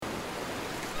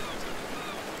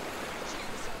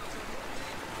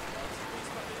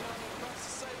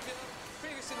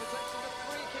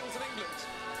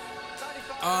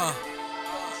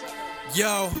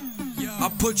Yo,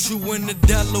 I put you in the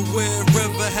Delaware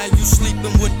River, had you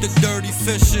sleeping with the dirty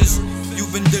fishes.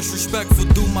 You've been disrespectful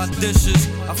through my dishes.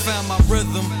 I found my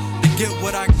rhythm to get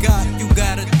what I got. You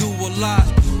gotta do a lot.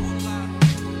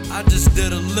 I just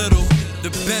did a little.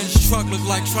 The Benz truck look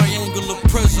like triangular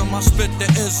prism. I spit the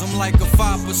ism like a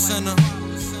 5%er.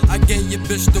 I gave your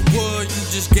bitch the wood, you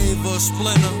just gave her a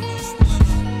splinter.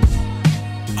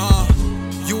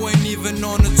 You ain't even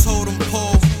on the totem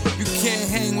pole. You can't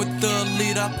hang with the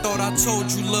elite. I thought I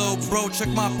told you, little bro. Check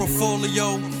my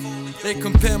portfolio. They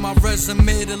compare my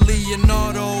resume to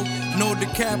Leonardo, no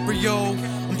DiCaprio.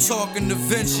 I'm talking Da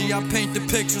Vinci. I paint the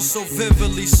picture so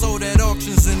vividly. Sold at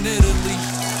auctions in Italy.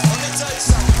 Let me tell you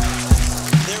something.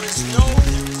 There is no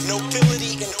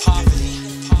nobility in poverty.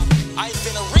 I've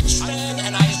been a rich man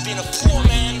and I have been a poor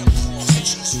man.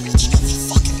 Rich is rich every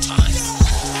fucking time.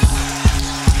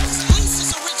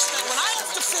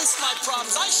 My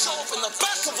problems. I show up in the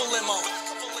back of a limo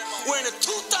wearing a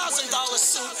 $2,000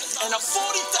 suit and a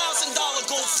 $40,000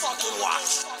 gold fucking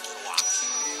watch.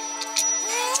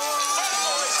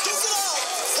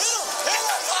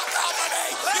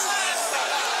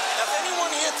 If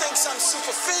anyone here thinks I'm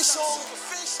superficial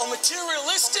or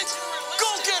materialistic, go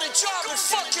get a job at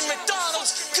fucking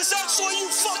McDonald's, cause that's where you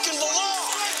fucking belong.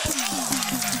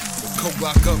 Coke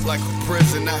lock up like a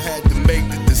prison, I had to make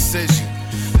the decision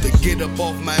to get up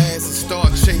off my ass and start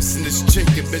chasing this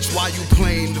chicken. Bitch, why you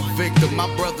playing the victim? My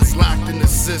brother's locked in the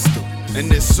system,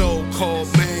 and this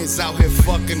so-called man's out here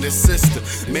fucking the system.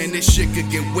 Man, this shit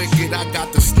could get wicked. I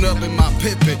got the snub in my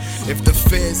pippin'. If the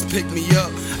feds pick me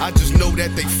up, I just know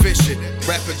that they fishing.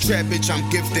 Rapper trap, bitch, I'm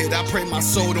gifted. I pray my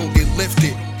soul don't get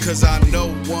lifted, cause I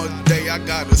know one day I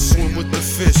gotta swim with the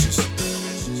fishes.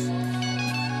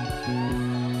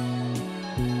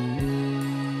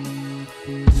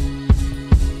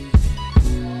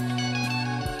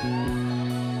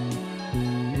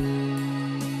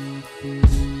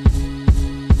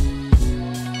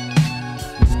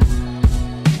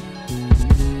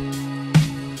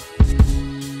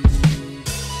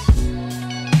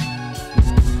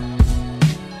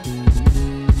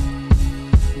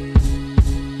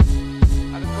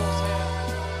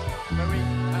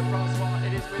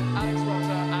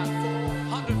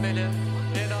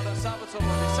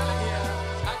 Leonardo selling here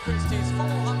at Christie's.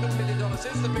 $400 million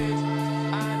is the bid,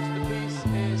 and the piece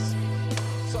is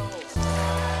sold.